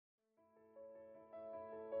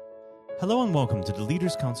Hello and welcome to the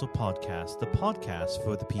Leaders Council podcast, the podcast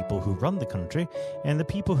for the people who run the country and the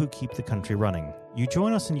people who keep the country running. You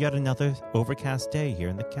join us in yet another overcast day here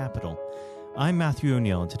in the capital. I'm Matthew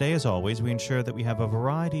O'Neill, and today, as always, we ensure that we have a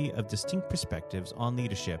variety of distinct perspectives on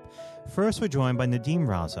leadership. First, we're joined by Nadeem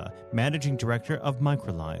Raza, Managing Director of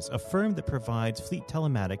Microlise, a firm that provides fleet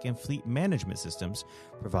telematic and fleet management systems,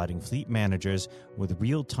 providing fleet managers with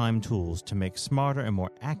real-time tools to make smarter and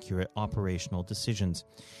more accurate operational decisions.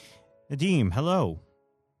 Nadeem, hello.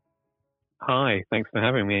 Hi, thanks for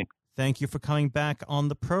having me. Thank you for coming back on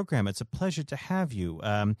the program. It's a pleasure to have you.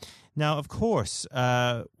 Now, of course,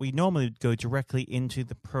 we normally go directly into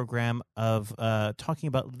the program of talking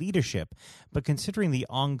about leadership, but considering the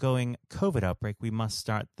ongoing COVID outbreak, we must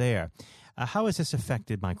start there. How has this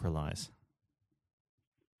affected Microlise?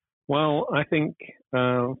 Well, I think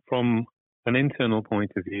from an internal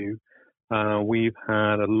point of view, we've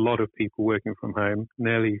had a lot of people working from home,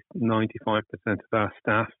 nearly 95% of our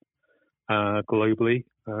staff globally.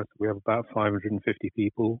 So we have about 550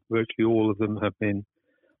 people. Virtually all of them have been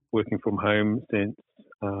working from home since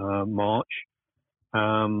March,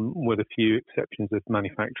 with a few exceptions of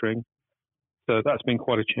manufacturing. So that's been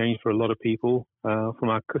quite a change for a lot of people. From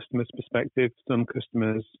our customers' perspective, some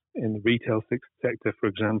customers in the retail sector, for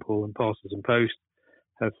example, and parcels and post,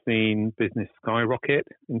 have seen business skyrocket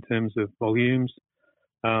in terms of volumes.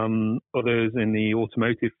 Others in the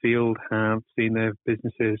automotive field have seen their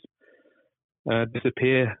businesses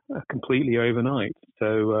disappear completely overnight.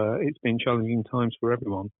 So it's been challenging times for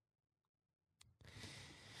everyone.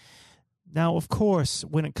 Now, of course,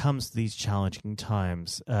 when it comes to these challenging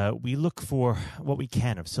times, we look for what we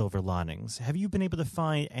can of silver linings. Have you been able to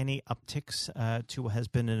find any upticks to what has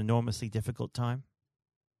been an enormously difficult time?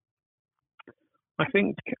 I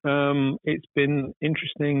think it's been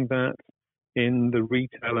interesting that in the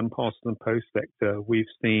retail and parcel and post sector, we've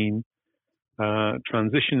seen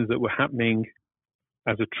transitions that were happening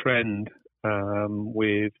as a trend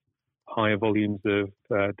with higher volumes of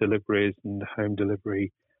deliveries and home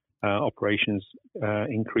delivery operations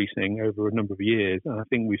increasing over a number of years. And I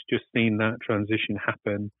think we've just seen that transition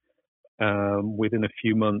happen within a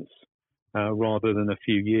few months rather than a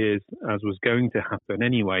few years, as was going to happen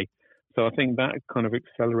anyway. So I think that kind of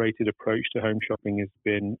accelerated approach to home shopping has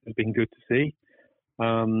been good to see.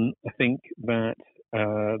 I think that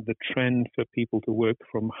the trend for people to work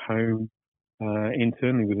from home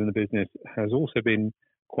internally within the business has also been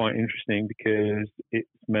quite interesting, because it's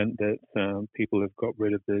meant that people have got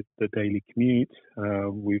rid of the daily commute.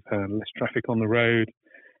 We've had less traffic on the road.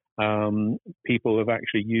 People have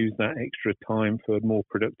actually used that extra time for more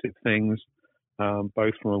productive things,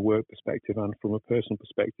 both from a work perspective and from a personal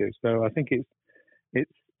perspective. So I think it's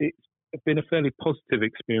been a fairly positive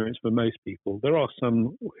experience for most people. There are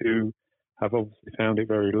some who have obviously found it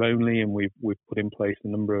very lonely, and we've put in place a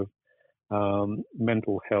number of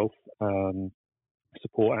mental health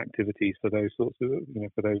support activities for those sorts of,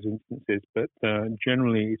 for those instances. But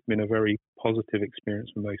generally, it's been a very positive experience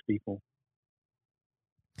for most people.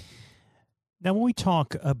 Now, when we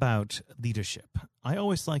talk about leadership, I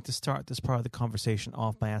always like to start this part of the conversation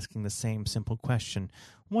off by asking the same simple question.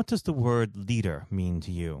 What does the word leader mean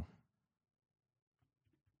to you?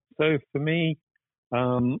 So for me,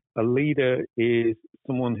 a leader is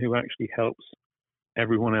someone who actually helps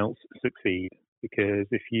everyone else succeed, because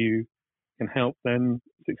if you can help them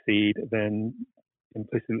succeed, then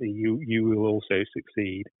implicitly you will also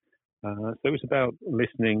succeed. So it's about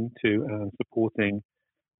listening to and supporting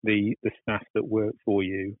the staff that work for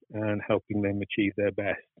you and helping them achieve their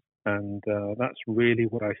best. And that's really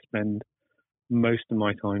what I spend most of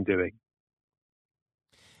my time doing.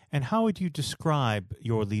 And how would you describe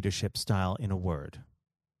your leadership style in a word?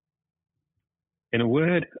 In a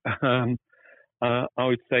word, I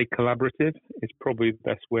would say collaborative is probably the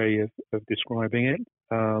best way of describing it.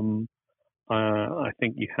 I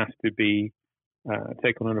think you have to be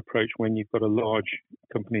take on an approach when you've got a large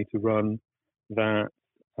company to run that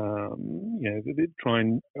try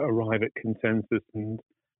and arrive at consensus and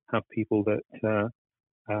have people that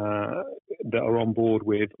are on board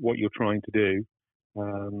with what you're trying to do,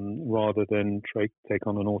 rather than take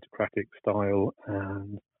on an autocratic style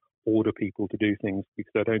and order people to do things,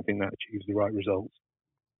 because I don't think that achieves the right results.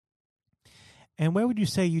 And where would you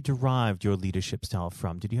say you derived your leadership style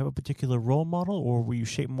from? Did you have a particular role model, or were you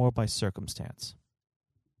shaped more by circumstance?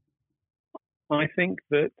 I think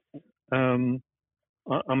that I'm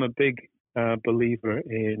a big believer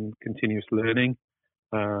in continuous learning,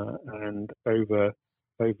 and over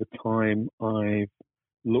time I've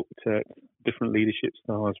looked at different leadership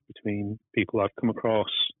styles between people I've come across,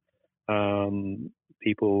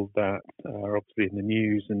 people that are obviously in the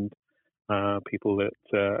news, and people that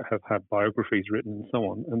have had biographies written and so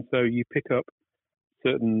on. And so you pick up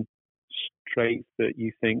certain traits that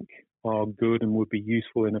you think are good and would be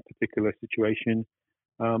useful in a particular situation.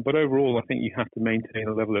 But overall, I think you have to maintain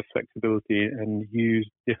a level of flexibility and use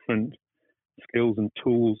different skills and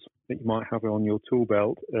tools that you might have on your tool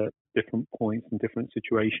belt at different points in different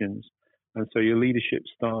situations. And so your leadership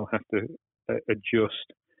style has to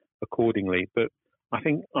adjust accordingly. But I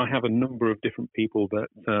think I have a number of different people that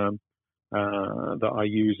I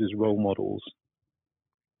use as role models.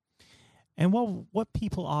 And what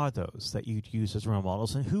people are those that you'd use as role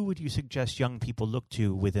models, and who would you suggest young people look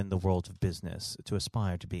to within the world of business to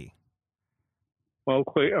aspire to be? Well,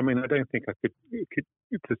 I mean, I don't think I could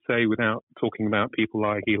to say without talking about people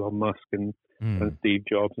like Elon Musk and Steve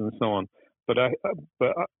Jobs and so on. But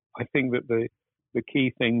I think that the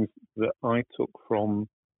key things that I took from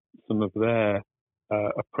some of their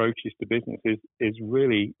approaches to business is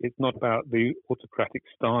really, it's not about the autocratic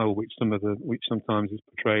style which sometimes is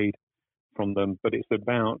portrayed from them, but it's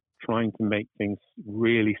about trying to make things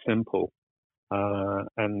really simple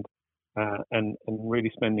and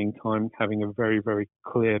really spending time having a very, very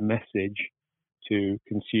clear message to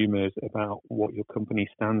consumers about what your company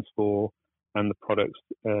stands for and the products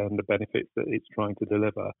and the benefits that it's trying to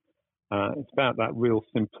deliver. It's about that real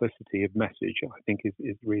simplicity of message, I think,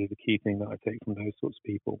 is really the key thing that I take from those sorts of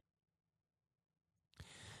people.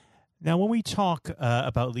 Now, when we talk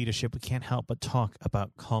about leadership, we can't help but talk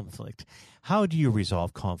about conflict. How do you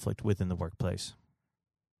resolve conflict within the workplace?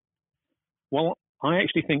 Well, I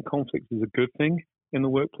actually think conflict is a good thing in the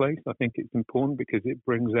workplace. I think it's important because it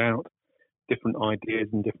brings out different ideas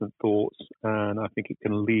and different thoughts, and I think it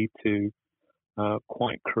can lead to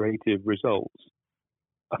quite creative results.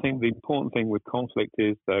 I think the important thing with conflict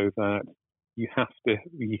is, though, that you have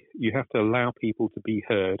to allow people to be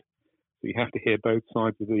heard. So you have to hear both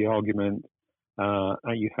sides of the argument,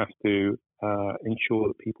 and you have to ensure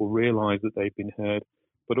that people realise that they've been heard.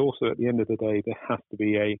 But also, at the end of the day, there has to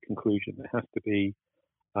be a conclusion. There has to be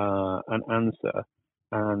an answer.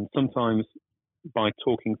 And sometimes, by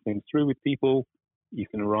talking things through with people, you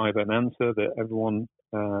can arrive at an answer that everyone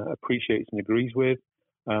appreciates and agrees with.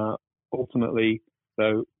 Ultimately,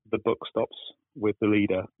 though, the buck stops with the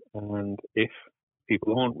leader. And if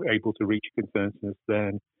people aren't able to reach a consensus,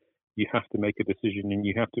 then you have to make a decision and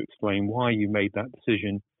you have to explain why you made that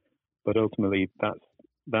decision. But ultimately,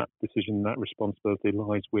 that decision, that responsibility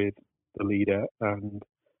lies with the leader. And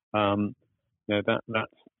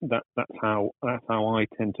that's how I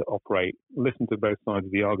tend to operate. Listen to both sides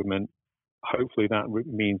of the argument. Hopefully, that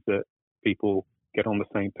means that people get on the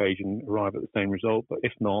same page and arrive at the same result. But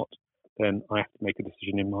if not, then I have to make a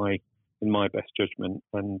decision in my best judgment,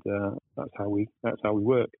 and that's how we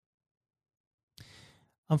work.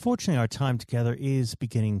 Unfortunately, our time together is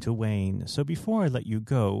beginning to wane. So before I let you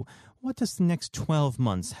go, what does the next 12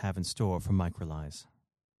 months have in store for Microlise?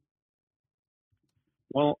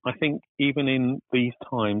 Well, I think even in these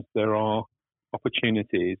times, there are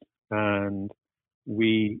opportunities, and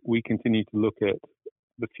we continue to look at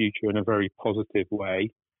the future in a very positive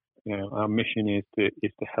way. You know, our mission is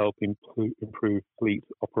to help improve fleet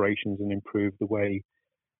operations and improve the way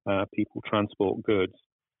people transport goods.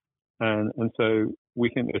 And so we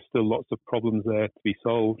think there's still lots of problems there to be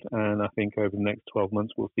solved. And I think over the next 12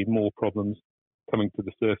 months, we'll see more problems coming to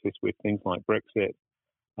the surface with things like Brexit.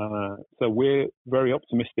 So we're very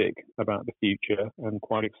optimistic about the future and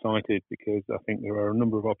quite excited because I think there are a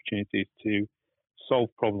number of opportunities to solve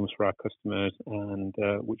problems for our customers, and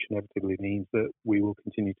which inevitably means that we will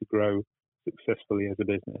continue to grow successfully as a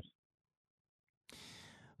business.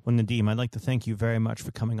 Well, Nadeem, I'd like to thank you very much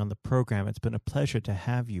for coming on the program. It's been a pleasure to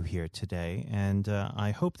have you here today, and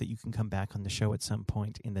I hope that you can come back on the show at some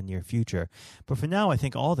point in the near future. But for now, I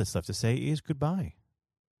think all that's left to say is goodbye.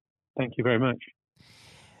 Thank you very much.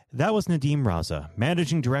 That was Nadeem Raza,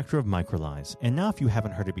 Managing Director of Microlise. And now, if you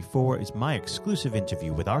haven't heard it before, is my exclusive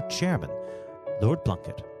interview with our chairman, Lord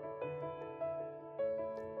Blunkett.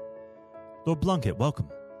 Lord Blunkett, welcome.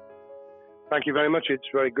 Thank you very much. It's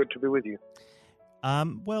very good to be with you.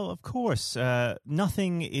 Well, of course,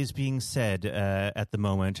 nothing is being said at the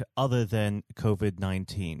moment other than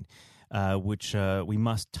COVID-19, which we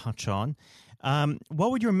must touch on.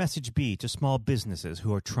 What would your message be to small businesses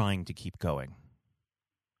who are trying to keep going?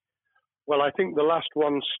 Well, I think the last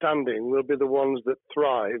ones standing will be the ones that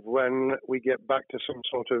thrive when we get back to some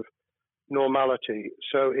sort of normality.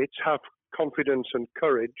 So it's have confidence and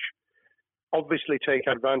courage. Obviously take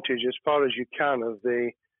advantage as far as you can of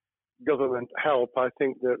the government help. I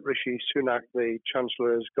think that Rishi Sunak, the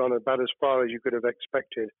Chancellor, has gone about as far as you could have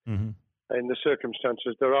expected. Mm-hmm. in the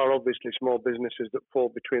circumstances, there are obviously small businesses that fall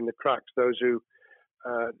between the cracks. Those who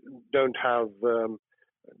don't have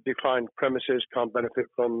defined premises can't benefit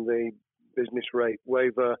from the business rate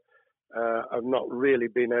waiver, have not really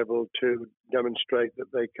been able to demonstrate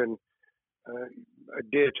that they can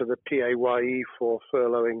adhere to the PAYE for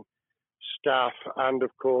furloughing staff, and of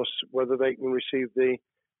course whether they can receive the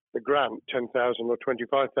grant, 10,000 or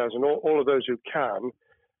 25,000. All of those who can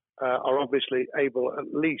are obviously able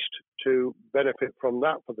at least to benefit from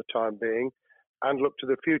that for the time being and look to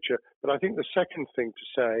the future. But I think the second thing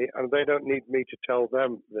to say, and they don't need me to tell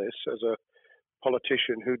them this as a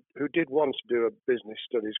politician who did once do a business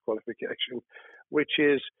studies qualification, which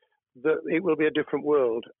is that it will be a different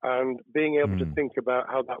world, and being able to think about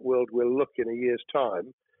how that world will look in a year's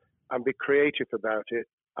time and be creative about it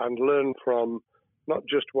and learn from not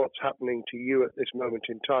just what's happening to you at this moment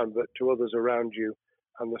in time, but to others around you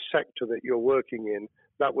and the sector that you're working in,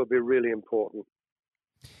 that will be really important.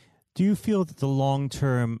 Do you feel that the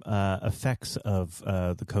long-term effects of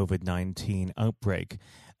the COVID-19 outbreak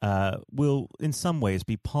will in some ways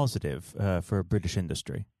be positive for British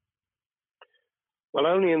industry? Well,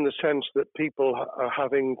 only in the sense that people are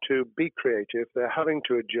having to be creative, they're having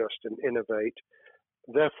to adjust and innovate.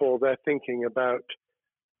 Therefore, they're thinking about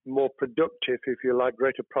more productive, if you like,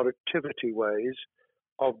 greater productivity ways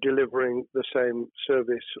of delivering the same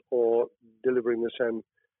service or delivering the same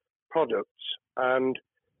products. And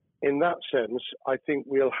in that sense, I think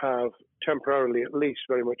we'll have temporarily at least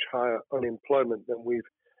very much higher unemployment than we've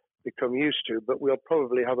become used to, but we'll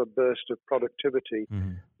probably have a burst of productivity,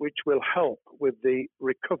 which will help with the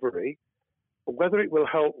recovery. Whether it will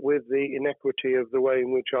help with the inequity of the way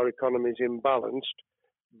in which our economy is imbalanced,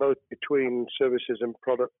 both between services and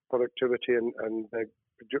productivity and the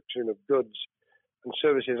production of goods and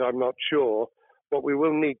services, I'm not sure. What we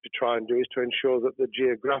will need to try and do is to ensure that the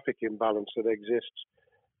geographic imbalance that exists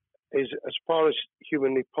is, as far as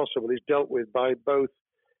humanly possible, is dealt with by both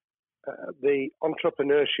the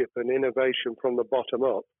entrepreneurship and innovation from the bottom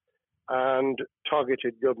up and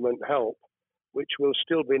targeted government help, which will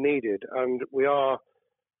still be needed. And we are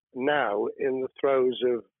now in the throes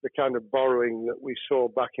of the kind of borrowing that we saw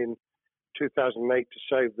back in 2008 to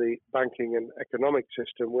save the banking and economic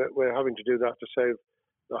system. We're having to do that to save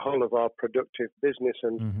the whole of our productive business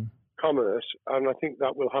and commerce, and I think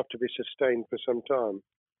that will have to be sustained for some time.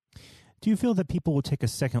 Do you feel that people will take a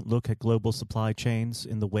second look at global supply chains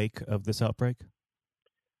in the wake of this outbreak?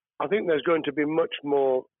 I think there's going to be much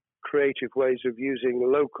more creative ways of using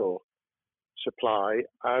local supply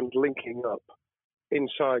and linking up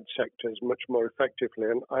inside sectors much more effectively.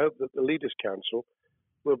 And I hope that the Leaders' Council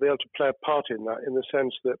will be able to play a part in that, in the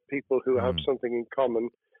sense that people who have something in common,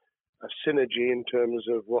 a synergy in terms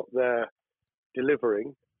of what they're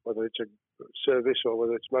delivering, whether it's a service or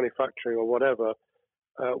whether it's manufacturing or whatever,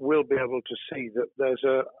 will be able to see that there's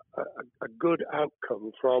a good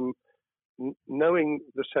outcome from knowing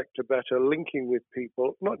the sector better, linking with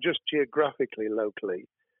people, not just geographically, locally,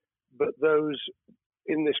 but those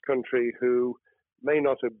in this country who may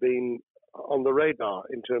not have been on the radar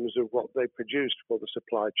in terms of what they produced for the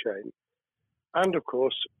supply chain. And of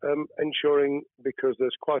course, ensuring, because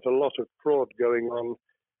there's quite a lot of fraud going on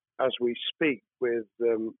as we speak with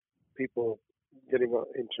people getting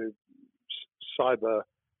into cyber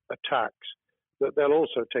attacks, that they'll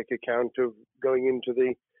also take account of going into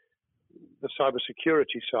the cyber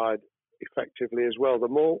security side effectively as well. The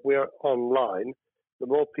more we are online, the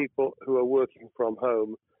more people who are working from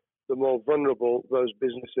home, the more vulnerable those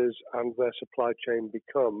businesses and their supply chain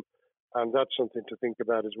become. And that's something to think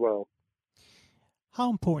about as well. How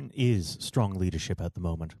important is strong leadership at the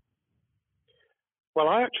moment? Well,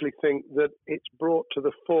 I actually think that it's brought to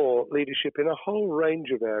the fore leadership in a whole range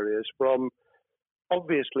of areas, from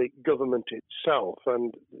obviously government itself,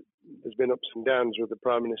 and there's been ups and downs with the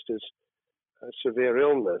Prime Minister's severe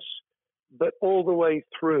illness, but all the way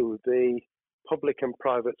through the public and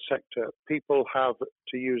private sector, people have,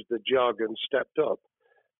 to use the jargon, stepped up,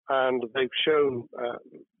 and they've shown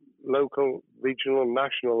local, regional,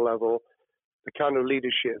 national level the kind of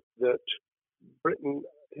leadership that Britain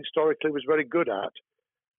historically was very good at.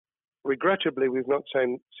 Regrettably, we've not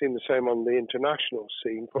seen the same on the international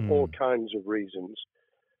scene for all kinds of reasons,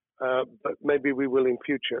 but maybe we will in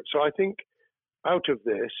future. So I think out of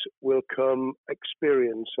this will come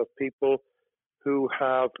experience of people who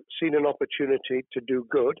have seen an opportunity to do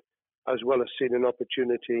good, as well as seen an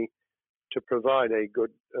opportunity to provide a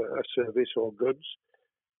good service or goods,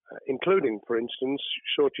 including, for instance,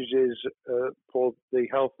 shortages for the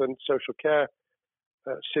health and social care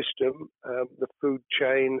system, the food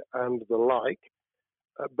chain and the like.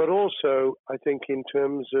 But also, I think in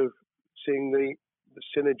terms of seeing the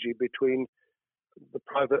synergy between the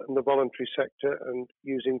private and the voluntary sector and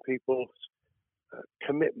using people's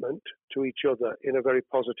commitment to each other in a very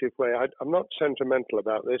positive way. I'm not sentimental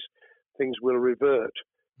about this. Things will revert.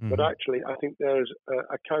 But actually, I think there's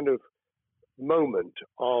a kind of moment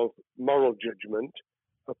of moral judgment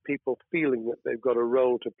of people feeling that they've got a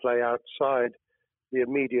role to play outside the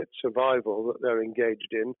immediate survival that they're engaged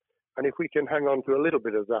in. And if we can hang on to a little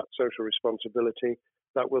bit of that social responsibility,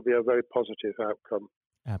 that will be a very positive outcome.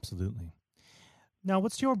 Absolutely. Now,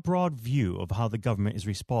 what's your broad view of how the government is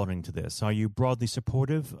responding to this? Are you broadly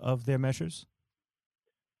supportive of their measures?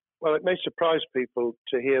 Well, it may surprise people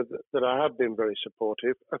to hear that I have been very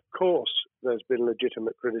supportive. Of course, there's been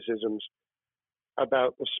legitimate criticisms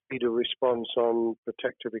about the speed of response on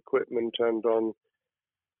protective equipment and on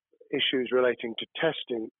issues relating to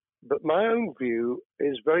testing. But my own view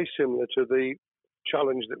is very similar to the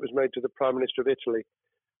challenge that was made to the Prime Minister of Italy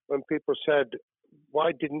when people said,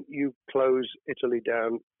 why didn't you close Italy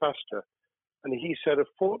down faster? And he said, a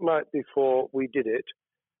fortnight before we did it,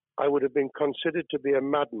 I would have been considered to be a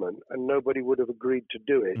madman and nobody would have agreed to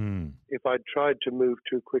do it if I'd tried to move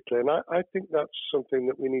too quickly. And I think that's something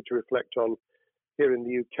that we need to reflect on here in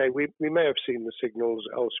the UK. We may have seen the signals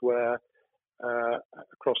elsewhere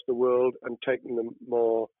across the world and taken them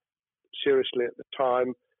more seriously at the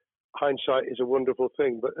time. Hindsight is a wonderful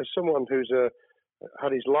thing, but as someone who's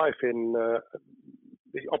had his life in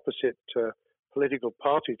the opposite political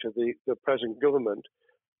party to the present government,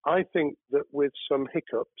 I think that with some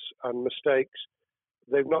hiccups and mistakes,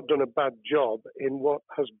 they've not done a bad job in what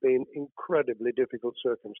has been incredibly difficult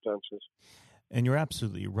circumstances. And you're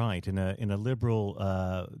absolutely right. In a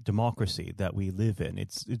liberal democracy that we live in,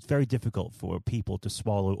 it's very difficult for people to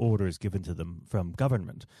swallow orders given to them from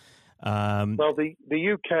government. Well,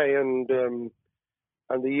 the UK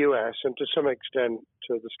and the US, and to some extent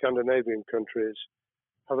the Scandinavian countries,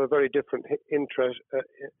 have a very different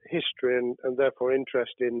history and therefore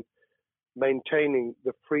interest in maintaining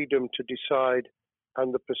the freedom to decide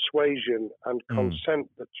and the persuasion and consent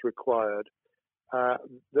that's required.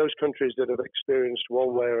 Those countries that have experienced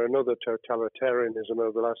one way or another totalitarianism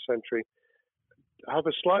over the last century have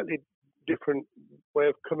a slightly different way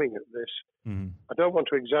of coming at this. I don't want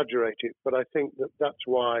to exaggerate it, but I think that that's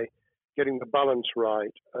why getting the balance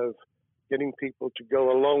right of getting people to go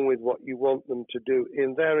along with what you want them to do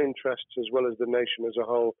in their interests as well as the nation as a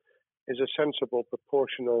whole is a sensible,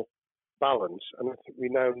 proportional balance. And I think we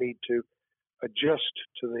now need to adjust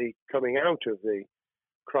to the coming out of the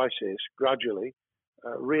crisis gradually,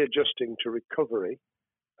 readjusting to recovery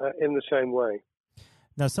in the same way.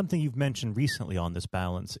 Now, something you've mentioned recently on this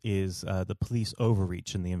balance is the police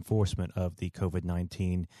overreach in the enforcement of the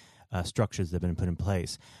COVID-19 structures that have been put in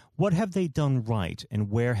place. What have they done right, and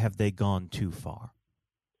where have they gone too far?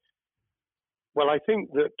 Well, I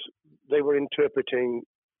think that they were interpreting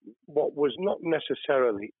what was not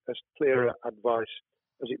necessarily as clear advice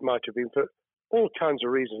as it might have been for all kinds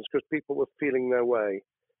of reasons, because people were feeling their way.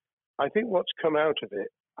 I think what's come out of it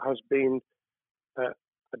has been a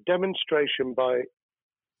demonstration by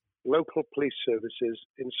local police services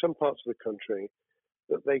in some parts of the country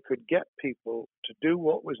that they could get people to do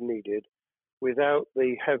what was needed without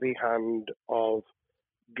the heavy hand of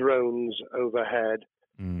drones overhead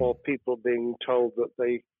or people being told that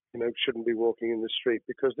they shouldn't be walking in the street,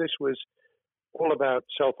 because this was all about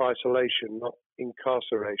self-isolation, not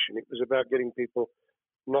incarceration. It was about getting people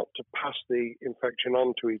not to pass the infection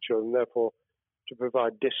on to each other and therefore to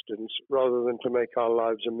provide distance rather than to make our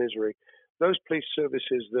lives a misery. Those police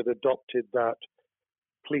services that adopted that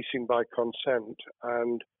policing by consent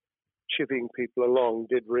and chivying people along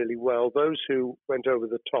did really well. Those who went over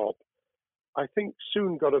the top, I think,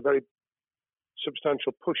 soon got a very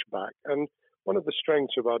substantial pushback. And one of the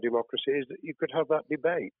strengths of our democracy is that you could have that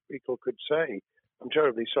debate. People could say, I'm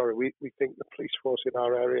terribly sorry, we think the police force in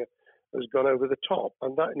our area has gone over the top.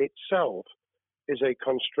 And that in itself is a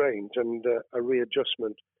constraint and a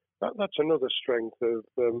readjustment. That's another strength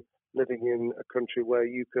of living in a country where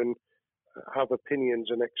you can have opinions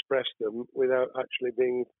and express them without actually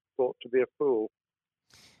being thought to be a fool.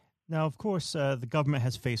 Now, of course, the government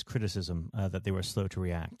has faced criticism that they were slow to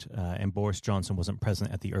react, and Boris Johnson wasn't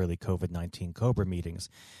present at the early COVID-19 COBRA meetings.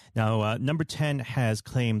 Now, Number 10 has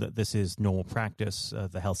claimed that this is normal practice.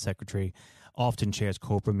 The health secretary often chairs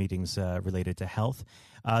COBRA meetings related to health.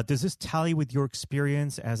 Does this tally with your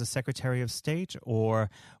experience as a Secretary of State, or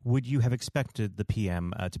would you have expected the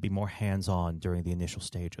PM to be more hands-on during the initial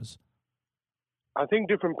stages? I think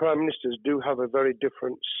different prime ministers do have a very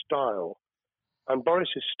different style. And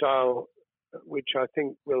Boris's style, which I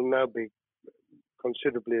think will now be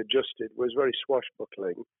considerably adjusted, was very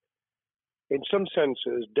swashbuckling. in some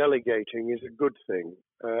senses, delegating is a good thing,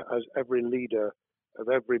 as every leader of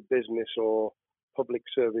every business or public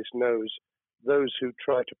service knows. Those who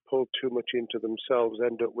try to pull too much into themselves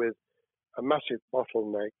end up with a massive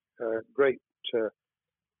bottleneck, great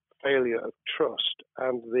failure of trust,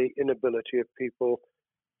 and the inability of people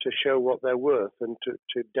to show what they're worth and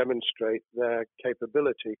to demonstrate their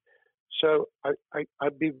capability. So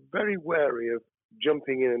I'd be very wary of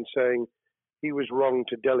jumping in and saying he was wrong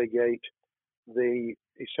to delegate the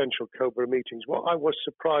essential COBRA meetings. What I was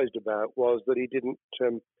surprised about was that he didn't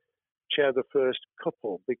chair the first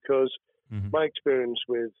couple, because my experience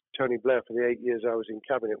with Tony Blair for the 8 years I was in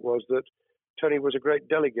cabinet was that Tony was a great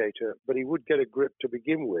delegator, but he would get a grip to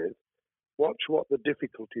begin with, watch what the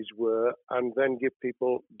difficulties were, and then give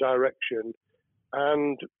people direction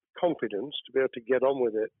and confidence to be able to get on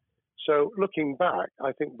with it. So looking back,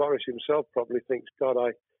 I think Boris himself probably thinks, God,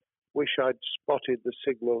 I wish I'd spotted the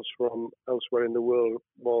signals from elsewhere in the world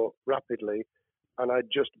more rapidly, and I'd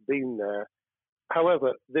just been there.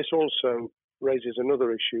 However, this also raises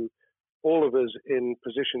another issue. All of us in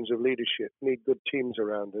positions of leadership need good teams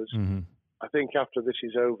around us. I think after this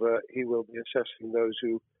is over, he will be assessing those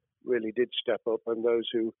who really did step up and those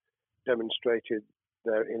who demonstrated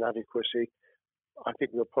their inadequacy. I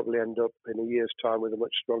think we'll probably end up in a year's time with a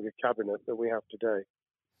much stronger cabinet than we have today.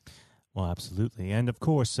 Well, absolutely. And of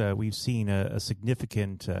course, we've seen a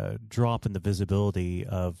significant drop in the visibility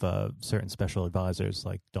of certain special advisors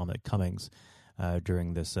like Dominic Cummings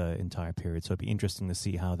during this entire period. So it'd be interesting to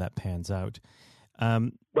see how that pans out.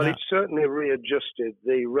 It's certainly readjusted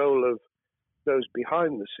the role of those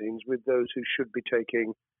behind the scenes with those who should be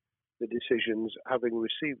taking the decisions, having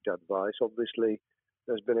received advice. Obviously,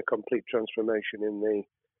 there's been a complete transformation in the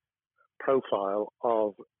profile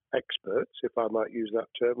of experts, if I might use that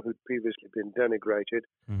term, who'd previously been denigrated.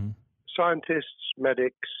 Scientists,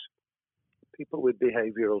 medics, people with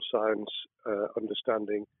behavioral science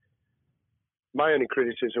understanding. My only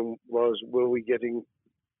criticism was, were we getting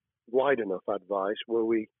wide enough advice? Were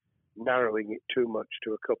we narrowing it too much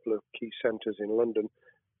to a couple of key centres in London?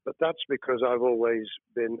 But that's because I've always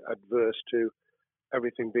been adverse to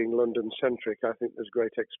everything being London-centric. I think there's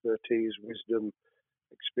great expertise, wisdom,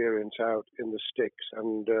 experience out in the sticks,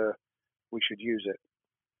 and we should use it.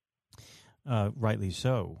 Rightly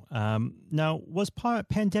so. Now, was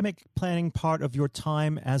pandemic planning part of your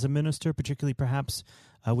time as a minister, particularly perhaps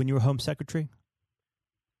when you were Home Secretary?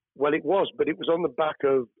 Well, it was, but it was on the back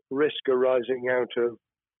of risk arising out of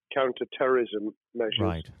counter-terrorism measures.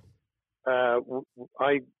 Right.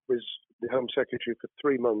 I was the Home Secretary for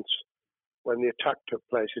 3 months when the attack took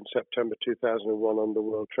place in September 2001 on the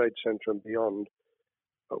World Trade Center and beyond.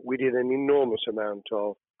 We did an enormous amount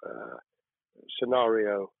of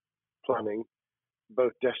scenario planning,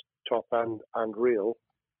 both desktop and real.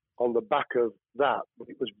 On the back of that,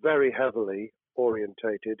 it was very heavily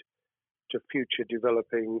orientated to future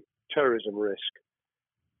developing terrorism risk.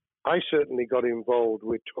 I certainly got involved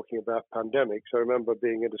with talking about pandemics. I remember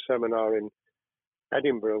being at a seminar in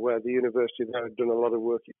Edinburgh where the university there had done a lot of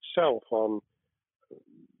work itself on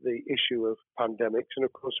the issue of pandemics. And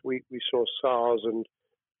of course, we saw SARS and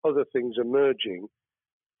other things emerging.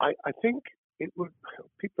 I think people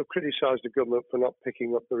have criticised the government for not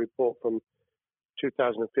picking up the report from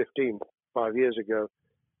 2015, 5 years ago.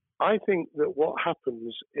 I think that what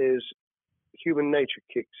happens is human nature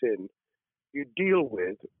kicks in. You deal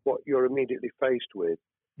with what you're immediately faced with.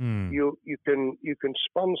 You can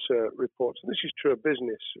sponsor reports, and this is true of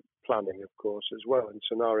business planning, of course, as well, and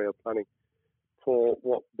scenario planning for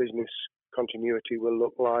what business continuity will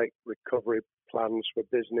look like, recovery plans for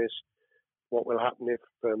business, what will happen if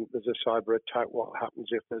there's a cyber attack, what happens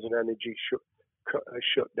if there's an energy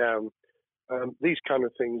shutdown. These kind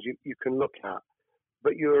of things you can look at,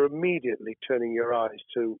 but you're immediately turning your eyes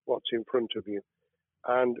to what's in front of you.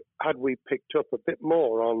 And had we picked up a bit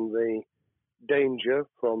more on the danger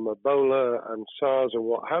from Ebola and SARS and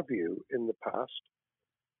what have you in the past,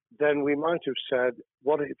 then we might have said,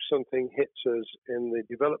 what if something hits us in the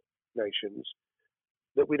developed nations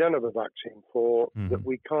that we don't have a vaccine for, that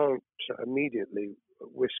we can't immediately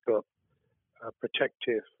whisk up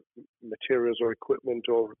protective materials or equipment,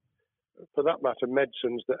 or for that matter,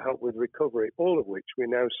 medicines that help with recovery, all of which we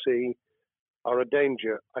now see are a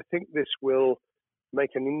danger. I think this will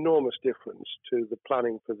make an enormous difference to the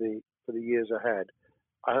planning for the years ahead.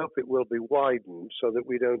 I hope it will be widened so that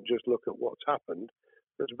we don't just look at what's happened,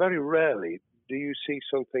 because very rarely do you see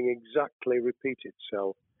something exactly repeat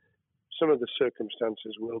itself. Some of the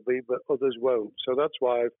circumstances will be, but others won't. So that's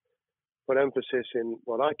why I've put emphasis in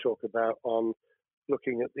what I talk about on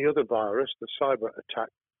looking at the other virus, the cyber attack,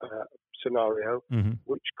 scenario,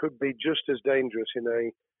 which could be just as dangerous in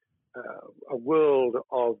a world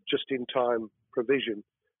of just-in-time provision.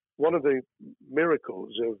 One of the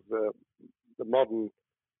miracles of the modern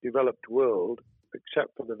developed world,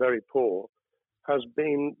 except for the very poor, has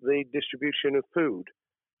been the distribution of food.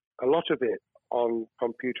 A lot of it on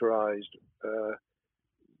computerized,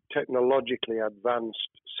 technologically advanced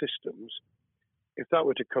systems. If that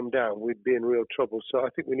were to come down, we'd be in real trouble. So I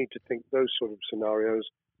think we need to think those sort of scenarios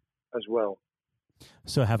as well.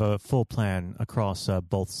 So have a full plan across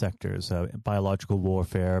both sectors, biological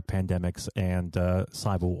warfare, pandemics, and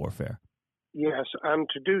cyber warfare. Yes, and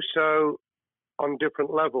to do so on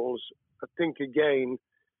different levels. I think, again,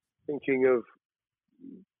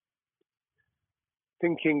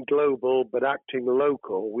 thinking global but acting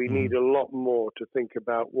local, we need a lot more to think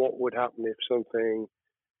about what would happen if something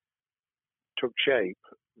took shape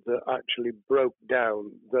that actually broke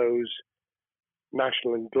down those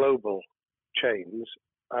national and global chains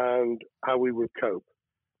and how we would cope.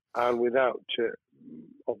 And without,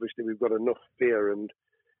 obviously, we've got enough fear and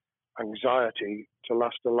anxiety to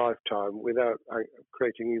last a lifetime. Without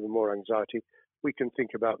creating even more anxiety, we can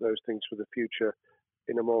think about those things for the future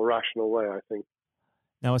in a more rational way, I think.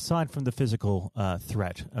 Now, aside from the physical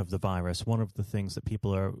threat of the virus, one of the things that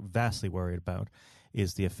people are vastly worried about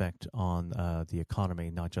is the effect on the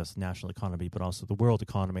economy, not just national economy, but also the world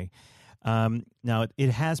economy. Now,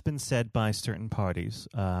 it has been said by certain parties,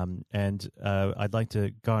 and I'd like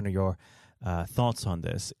to garner your thoughts on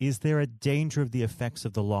this. Is there a danger of the effects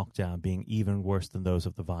of the lockdown being even worse than those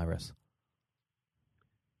of the virus?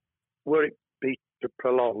 Were it be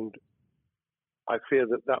prolonged, I fear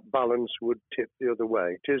that balance would tip the other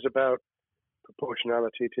way. It is about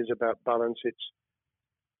proportionality. It is about balance. It's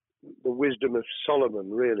the wisdom of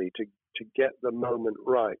Solomon, really, to get the moment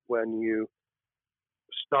right when you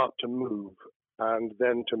start to move and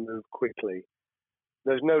then to move quickly.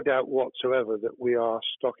 There's no doubt whatsoever that we are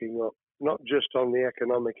stocking up, not just on the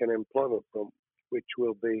economic and employment front, which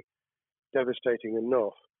will be devastating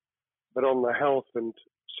enough, but on the health and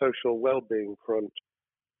social well-being front,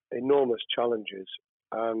 enormous challenges.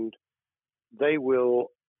 And they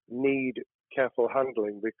will need careful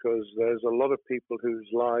handling because there's a lot of people whose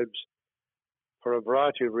lives, for a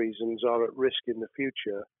variety of reasons, are at risk in the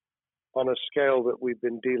future on a scale that we've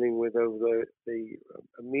been dealing with over the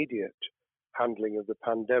immediate handling of the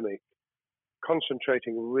pandemic,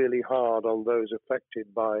 concentrating really hard on those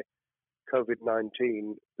affected by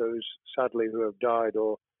COVID-19, those sadly who have died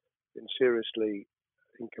or been seriously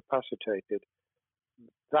incapacitated.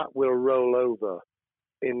 That will roll over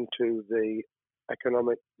into the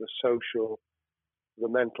economic, the social, the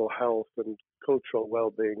mental health and cultural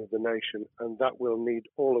well-being of the nation, and that will need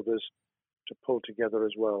all of us to pull together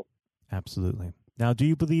as well. Absolutely. Now, do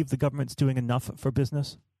you believe the government's doing enough for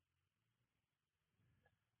business?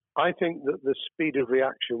 I think that the speed of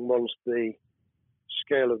reaction once the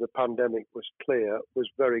scale of the pandemic was clear was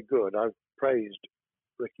very good. I've praised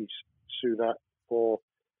Rishi Sunak for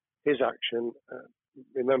his action.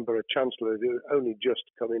 Remember, a chancellor who had only just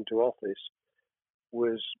come into office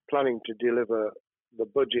was planning to deliver the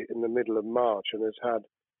budget in the middle of March and has had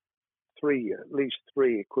at least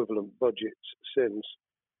three equivalent budgets since.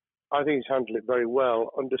 I think he's handled it very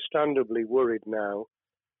well. Understandably worried now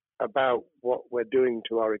about what we're doing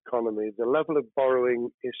to our economy. The level of borrowing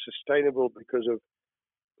is sustainable because of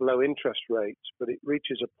low interest rates, but it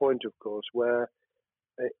reaches a point, of course, where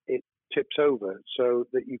it tips over so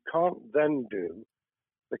that you can't then do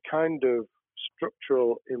the kind of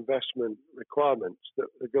structural investment requirements that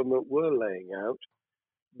the government were laying out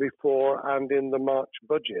before and in the March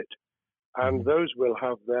budget. And those will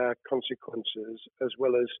have their consequences as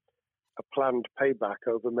well as a planned payback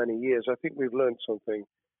over many years. I think we've learned something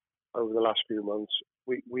over the last few months.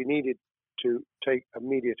 We needed to take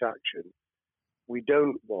immediate action. We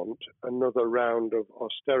don't want another round of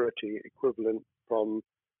austerity equivalent from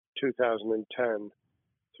 2010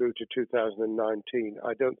 through to 2019.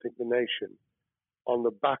 I don't think the nation, on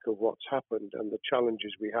the back of what's happened and the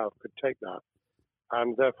challenges we have, could take that.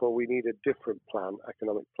 And therefore, we need a different plan,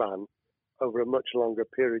 economic plan, over a much longer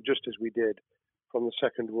period, just as we did from the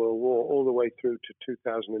Second World War all the way through to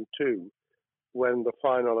 2002, when the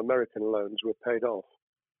final American loans were paid off.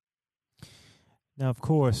 Now, of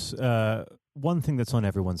course, one thing that's on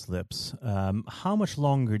everyone's lips, how much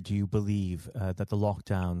longer do you believe that the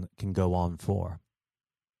lockdown can go on for?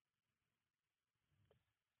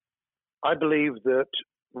 I believe that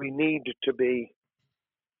we need to be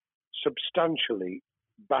substantially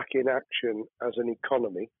back in action as an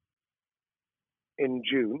economy in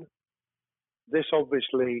June. This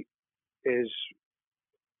obviously is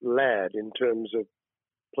led in terms of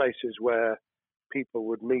places where people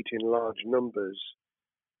would meet in large numbers,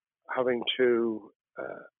 having to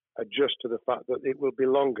adjust to the fact that it will be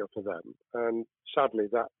longer for them. And sadly,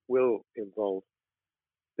 that will involve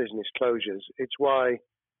business closures. It's why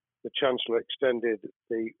the Chancellor extended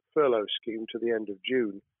the furlough scheme to the end of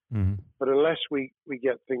June. Mm-hmm. But unless we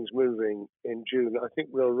get things moving in June, I think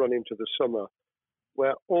we'll run into the summer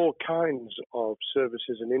where all kinds of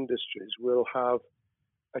services and industries will have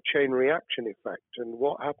a chain reaction effect. And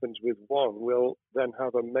what happens with one will then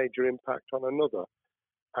have a major impact on another.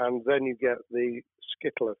 And then you get the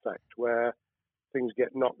skittle effect where things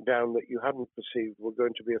get knocked down that you hadn't perceived were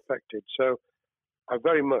going to be affected. So I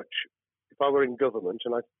very much, if I were in government,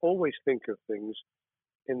 and I always think of things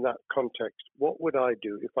in that context, what would I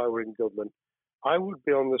do if I were in government? I would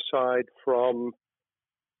be on the side from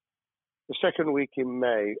the second week in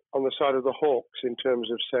May, on the side of the hawks in terms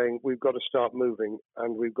of saying we've got to start moving,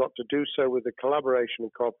 and we've got to do so with the collaboration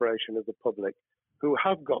and cooperation of the public who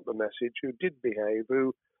have got the message, who did behave,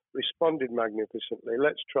 who responded magnificently.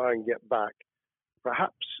 Let's try and get back,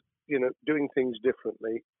 perhaps, doing things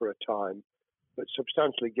differently for a time, but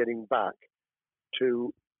substantially getting back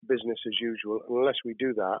to business as usual. And unless we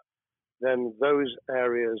do that, then those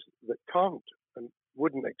areas that can't and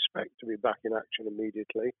wouldn't expect to be back in action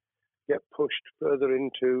immediately get pushed further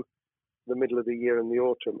into the middle of the year and the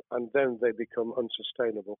autumn, and then they become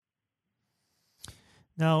unsustainable.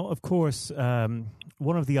 Now, of course,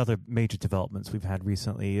 one of the other major developments we've had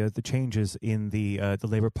recently are the changes in the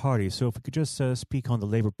Labour Party. So if we could just speak on the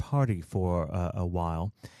Labour Party for a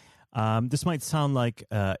while. This might sound like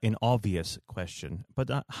an obvious question, but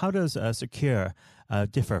how does Secure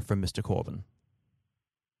differ from Mr. Corbyn?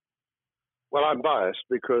 Well, I'm biased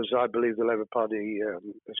because I believe the Labour Party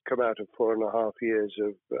has come out of 4.5 years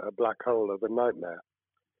of a black hole of a nightmare,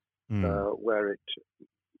 where it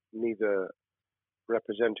neither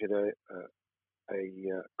represented a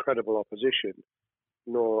credible opposition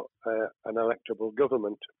nor an electable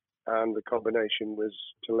government, and the combination was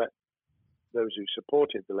to let those who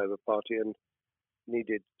supported the Labour Party and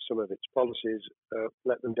needed some of its policies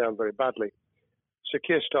let them down very badly. Sir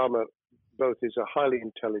Keir Starmer both is a highly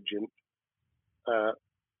intelligent,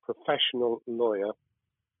 professional lawyer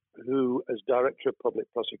who, as Director of Public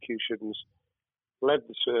Prosecutions, led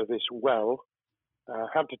the service well,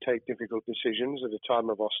 had to take difficult decisions at a time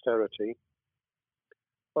of austerity,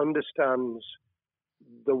 understands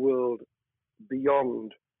the world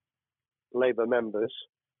beyond Labour members,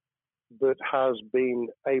 but has been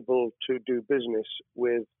able to do business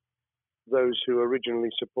with those who originally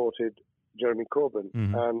supported Jeremy Corbyn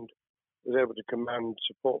and was able to command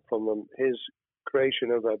support from them. His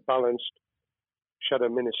creation of a balanced shadow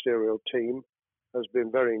ministerial team has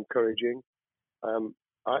been very encouraging.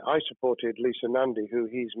 I supported Lisa Nandy, who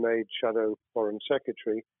he's made Shadow Foreign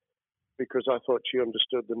Secretary, because I thought she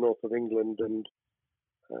understood the north of England and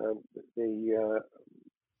the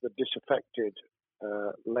disaffected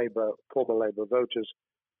former Labour voters.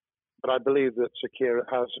 But I believe that Sir Keir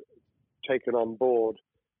has taken on board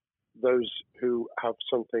those who have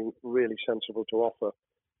something really sensible to offer,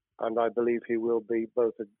 and I believe he will be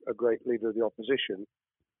both a great leader of the opposition.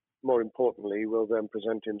 More importantly, he will then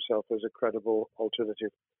present himself as a credible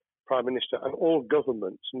alternative Prime Minister. And all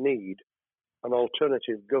governments need an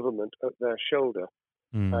alternative government at their shoulder.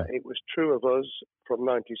 It was true of us from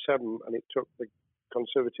 97, and it took the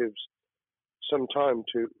Conservatives some time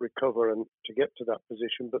to recover and to get to that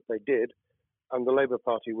position, but they did, and the Labour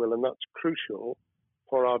Party will, and that's crucial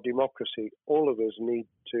for our democracy. All of us need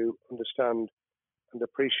to understand and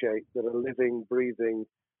appreciate that a living, breathing,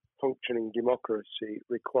 functioning democracy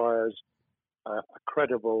requires a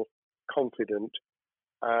credible, confident,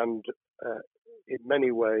 and in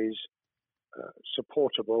many ways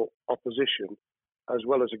supportable opposition, as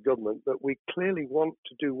well as a government that we clearly want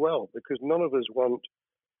to do well, because none of us want,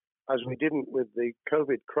 as we didn't with the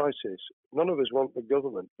COVID crisis, none of us want the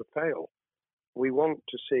government to fail. We want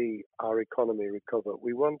to see our economy recover.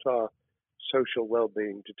 We want our social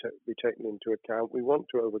well-being to be taken into account. We want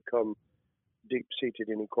to overcome deep-seated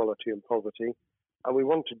inequality and poverty, and we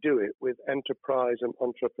want to do it with enterprise and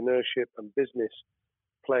entrepreneurship and business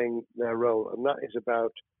playing their role, and that is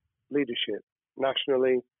about leadership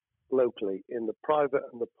nationally, locally, in the private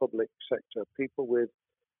and the public sector, people with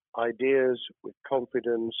ideas, with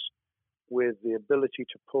confidence, with the ability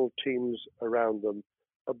to pull teams around them,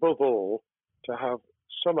 above all, to have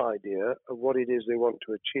some idea of what it is they want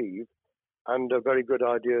to achieve and a very good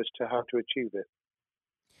idea as to how to achieve it.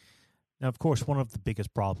 Now, of course, one of the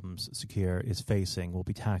biggest problems Secure is facing will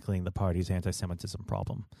be tackling the party's anti-Semitism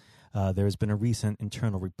problem. There has been a recent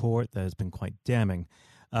internal report that has been quite damning.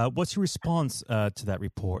 What's your response to that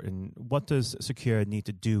report, and what does Secure need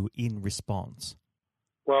to do in response?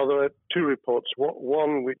 Well, there are two reports.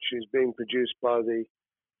 One which is being produced by the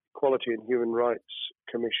Equality and Human Rights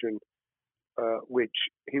Commission, which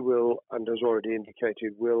he will, and has already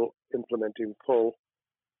indicated, will implement in full.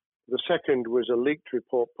 The second was a leaked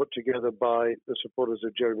report put together by the supporters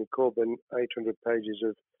of Jeremy Corbyn, 800 pages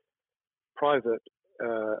of private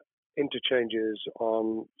interchanges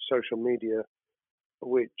on social media,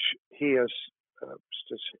 which he has,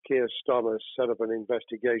 Keir Starmer, set up an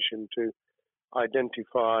investigation to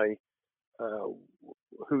identify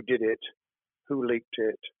who did it, who leaked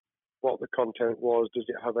it, what the content was, does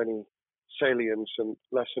it have any salience and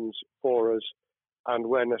lessons for us, and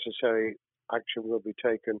where necessary, action will be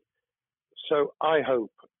taken. So I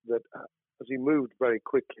hope that as he moved very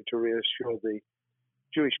quickly to reassure the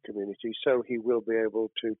Jewish community, so he will be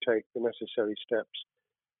able to take the necessary steps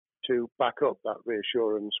to back up that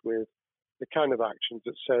reassurance with the kind of actions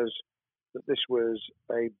that says that this was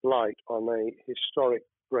a blight on a historic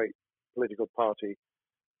great political party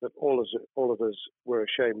that all of us were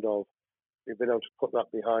ashamed of. We've been able to put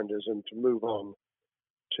that behind us and to move on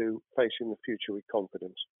to facing the future with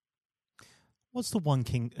confidence. What's the one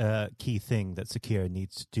key thing that Secure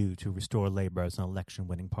needs to do to restore Labour as an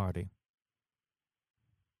election-winning party?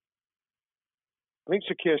 I think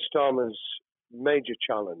Sir Keir Starmer's major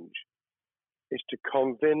challenge is to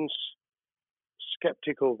convince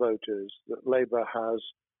sceptical voters that Labour has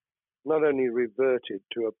not only reverted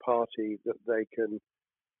to a party that they can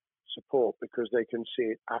support because they can see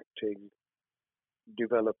it acting,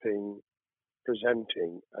 developing,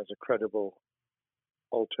 presenting as a credible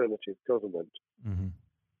alternative government,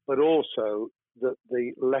 but also that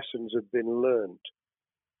the lessons have been learned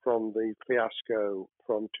from the fiasco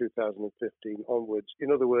from 2015 onwards.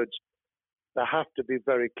 In other words, there have to be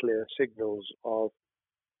very clear signals of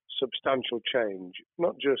substantial change,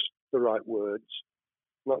 not just the right words,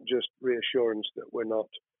 not just reassurance that we're not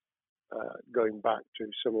going back to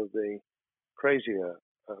some of the crazier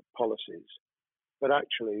policies, but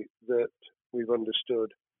actually that we've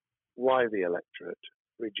understood why the electorate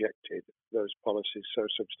rejected those policies so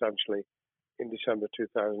substantially in December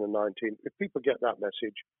 2019. If people get that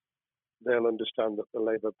message, they'll understand that the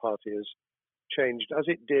Labour Party has changed, as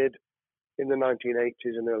it did in the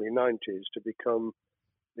 1980s and early 90s, to become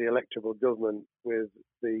the electable government with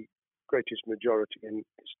the greatest majority in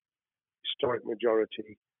historic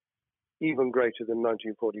majority, even greater than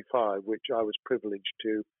 1945, which I was privileged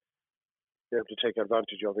to be able to take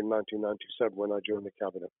advantage of in 1997 when I joined the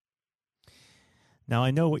cabinet. Now,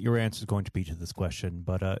 I know what your answer is going to be to this question,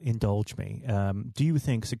 but indulge me. Do you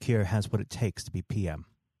think Secure has what it takes to be PM?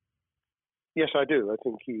 Yes, I do. I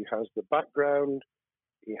think he has the background,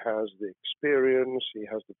 he has the experience, he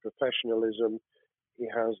has the professionalism, he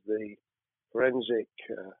has the forensic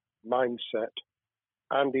mindset,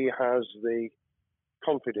 and he has the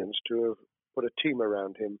confidence to have put a team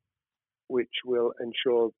around him which will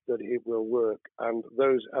ensure that it will work. And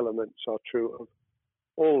those elements are true of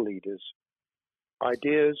all leaders.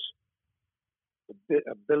 Ideas, the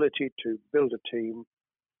ability to build a team,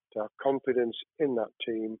 to have confidence in that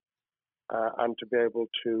team, and to be able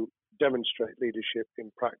to demonstrate leadership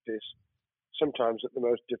in practice, sometimes at the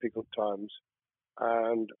most difficult times.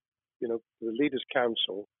 And, you know, the Leaders'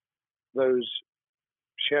 Council, those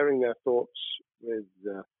sharing their thoughts with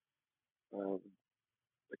the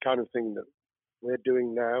kind of thing that we're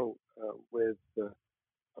doing now with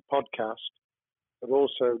a podcast, but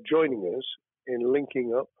also joining us in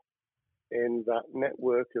linking up in that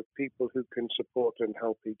network of people who can support and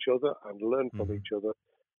help each other and learn from each other.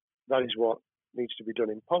 That is what needs to be done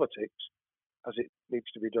in politics as it needs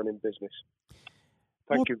to be done in business.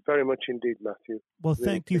 Thank you very much indeed, Matthew. Well,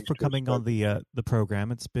 thank you for coming on the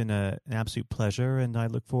program. It's been an absolute pleasure, and I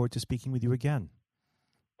look forward to speaking with you again.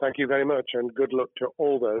 Thank you very much, and good luck to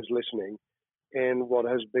all those listening in what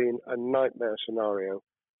has been a nightmare scenario.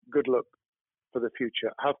 Good luck for the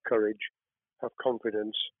future. Have courage, have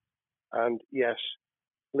confidence, and yes,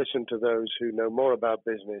 listen to those who know more about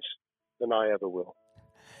business than I ever will.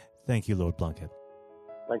 Thank you, Lord Blunkett.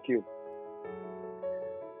 Thank you.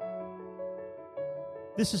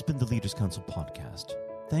 This has been the Leaders' Council podcast.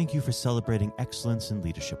 Thank you for celebrating excellence in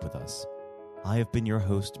leadership with us. I have been your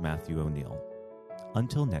host, Matthew O'Neill.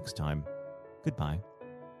 Until next time, goodbye.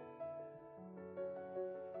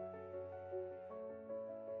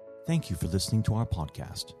 Thank you for listening to our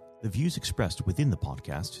podcast. The views expressed within the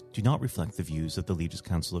podcast do not reflect the views of the Leaders'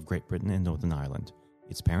 Council of Great Britain and Northern Ireland,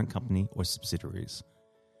 its parent company or subsidiaries,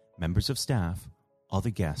 members of staff,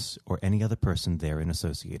 other guests, or any other person therein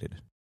associated.